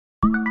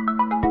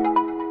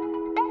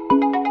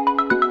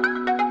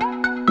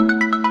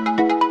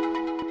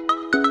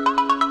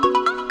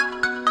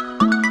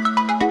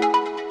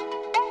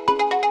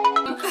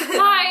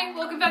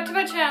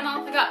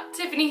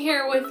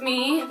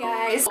me. Hey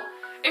guys.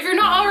 If you're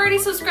not already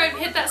subscribed,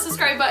 hit that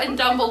subscribe button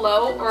down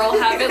below, or I'll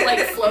have it like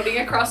floating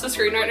across the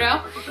screen right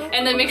now.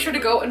 And then make sure to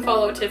go and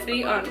follow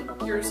Tiffany on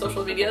your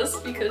social medias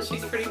because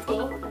she's pretty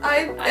cool.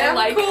 I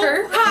like cool.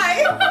 her.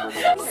 Hi!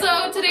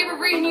 So today we're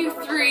bringing you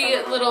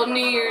 3 little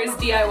New Year's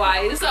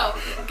DIYs. So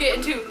get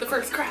into the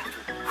first craft.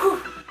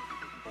 Whew.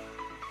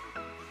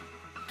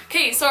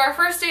 Okay, so our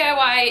first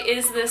DIY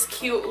is this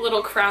cute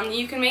little crown that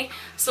you can make.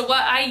 So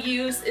what I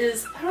use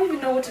is, I don't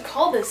even know what to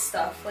call this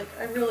stuff. Like,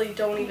 I really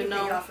don't even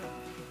know.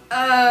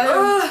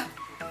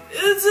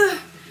 It's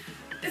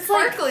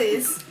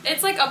sparklies.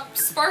 It's like a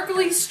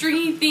sparkly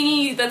stringy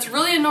thingy that's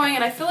really annoying,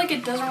 and I feel like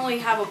it doesn't really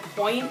have a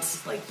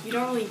point. Like, you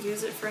don't really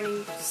use it for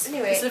any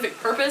specific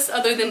purpose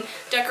other than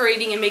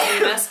decorating and making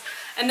a mess.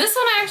 And this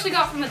one I actually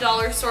got from the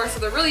dollar store,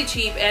 so they're really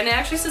cheap, and it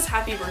actually says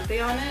happy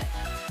birthday on it.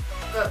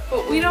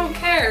 But we don't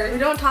care. We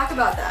don't talk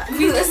about that.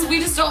 we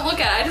just don't look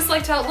at it. I just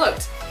liked how it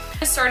looked.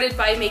 I started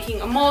by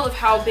making a mold of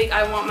how big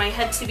I want my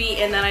head to be,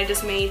 and then I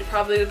just made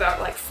probably about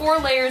like 4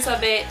 layers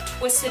of it,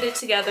 twisted it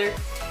together,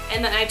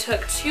 and then I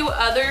took 2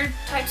 other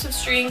types of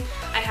string.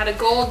 I had a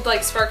gold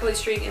like sparkly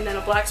string and then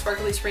a black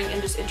sparkly string,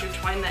 and just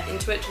intertwined that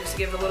into it just to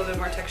give it a little bit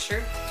more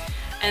texture.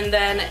 And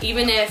then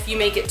even if you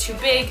make it too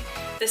big,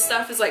 this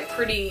stuff is like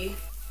pretty,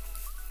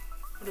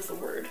 what is the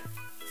word?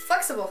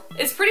 Flexible.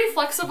 It's pretty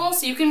flexible,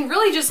 so you can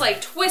really just like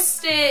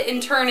twist it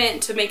and turn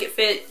it to make it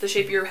fit the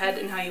shape of your head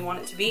and how you want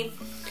it to be.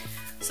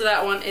 So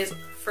that one is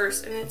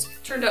first, and it's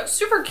turned out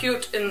super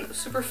cute and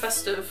super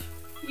festive.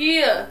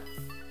 Yeah.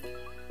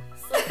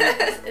 So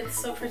it's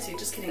so pretty.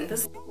 Just kidding.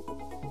 This.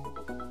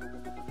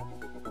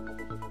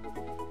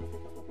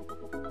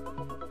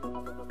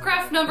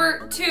 Craft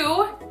number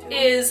 2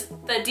 is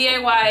the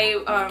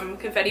DIY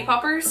confetti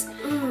poppers.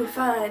 Ooh,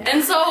 fun.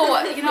 And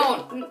so, you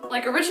know,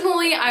 like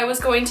originally I was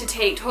going to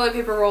take toilet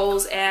paper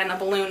rolls and a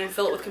balloon and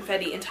fill it with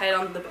confetti and tie it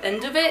on the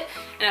end of it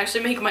and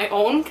actually make my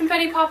own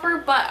confetti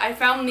popper, but I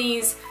found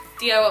these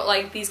DIY,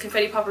 like these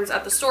confetti poppers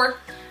at the store,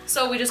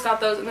 so we just got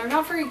those, and they're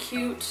not very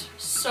cute,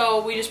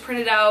 so we just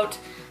printed out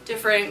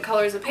different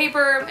colors of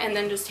paper and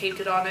then just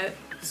taped it on it.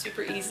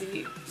 Super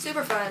easy.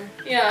 Super fun.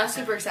 Yeah.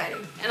 Super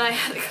exciting. And I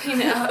had to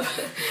clean it up.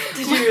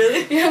 Did you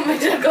really? Yeah, my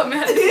dad got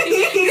mad at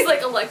me. He's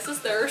like, Alexis,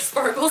 there are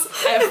sparkles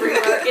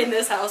everywhere in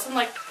this house. I'm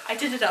like, I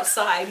did it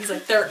outside. He's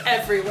like, they're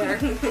everywhere.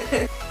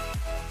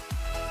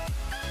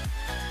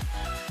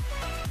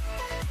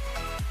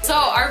 So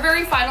our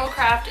very final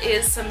craft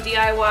is some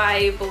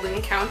DIY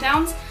balloon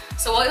countdowns.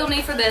 So what you'll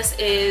need for this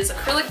is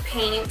acrylic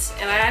paint,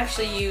 and I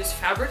actually use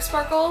fabric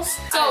sparkles.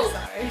 So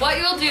what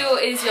you'll do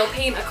is you'll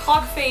paint a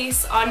clock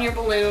face on your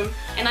balloon,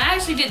 and I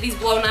actually did these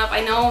blown up.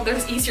 I know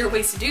there's easier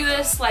ways to do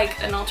this.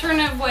 Like an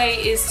alternative way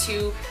is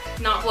to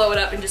not blow it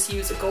up and just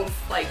use a gold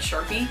like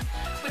Sharpie,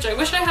 which I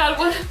wish I had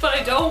one, but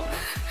I don't.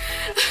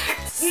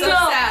 So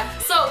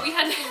sad. So we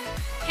had to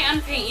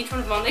hand paint each one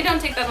of them. They don't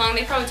take that long.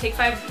 They probably take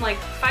 5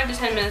 to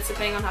 10 minutes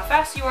depending on how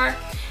fast you are.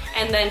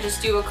 And then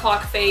just do a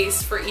clock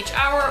face for each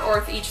hour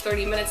or each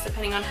 30 minutes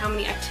depending on how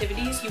many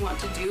activities you want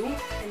to do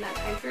in that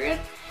time period.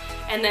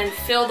 And then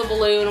fill the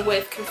balloon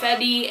with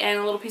confetti and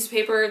a little piece of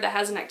paper that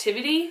has an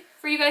activity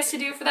for you guys to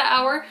do for that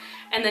hour.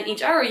 And then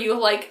each hour you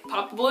like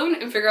pop the balloon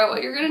and figure out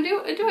what you're gonna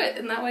do and do it.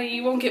 And that way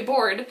you won't get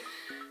bored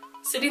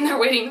sitting there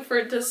waiting for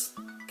it to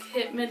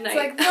hit midnight.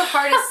 It's like the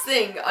hardest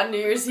thing on New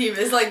Year's Eve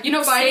is like, you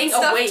know, finding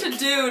staying stuff awake. to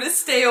do to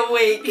stay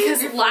awake.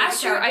 Because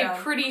last year I'm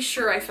pretty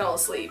sure I fell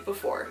asleep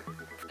before.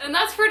 And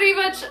that's pretty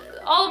much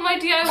all of my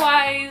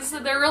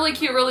DIYs. They're really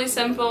cute, really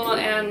simple,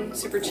 and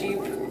super cheap.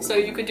 So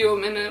you could do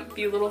them and it'd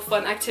be little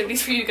fun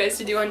activities for you guys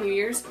to do on New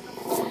Year's.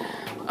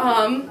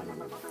 I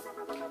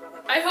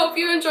hope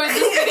you enjoyed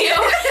this video.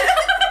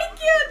 I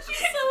can't,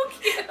 she's so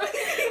cute.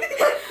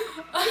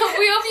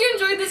 We hope you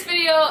enjoyed this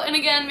video, and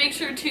again, make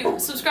sure to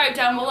subscribe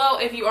down below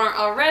if you aren't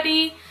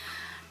already.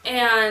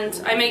 And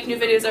I make new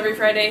videos every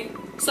Friday,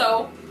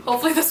 so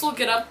hopefully this will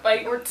get up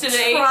by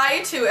today.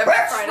 Try to every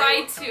Friday.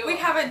 Try to. We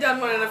haven't done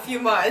one in a few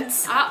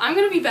months. I'm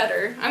gonna be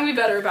better. I'm gonna be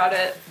better about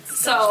it.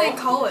 So. Stay in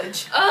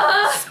college.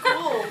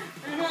 School.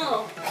 I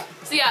know.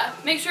 So yeah,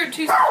 make sure to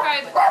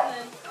subscribe, and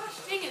then, gosh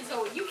dang it,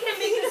 Zoe, you can't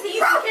make this easy,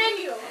 can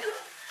you?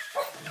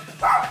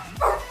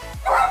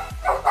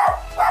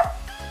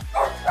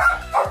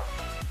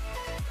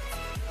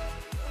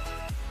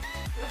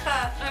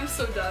 I'm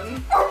so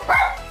done.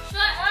 Shut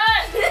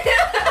up!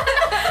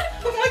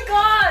 Oh my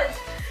gosh!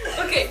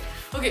 Okay.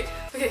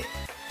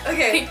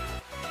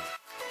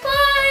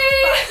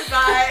 Bye!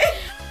 Bye.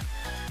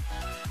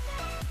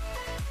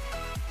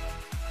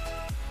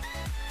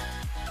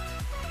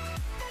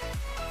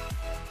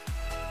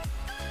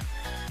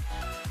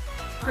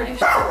 Pretty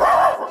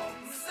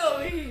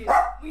Zoe.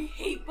 We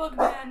hate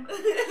Bugman.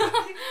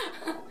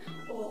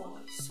 Oh,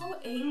 he's so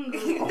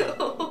angry.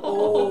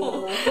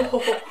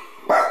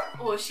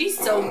 Oh, she's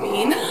so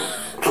mean.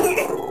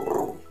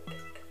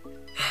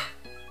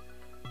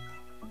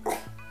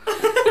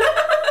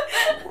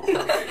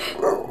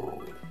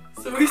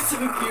 Zoe's so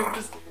cute.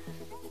 Just...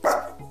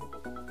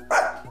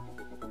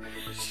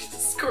 She's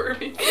just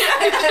squirming.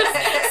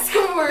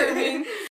 Squirming.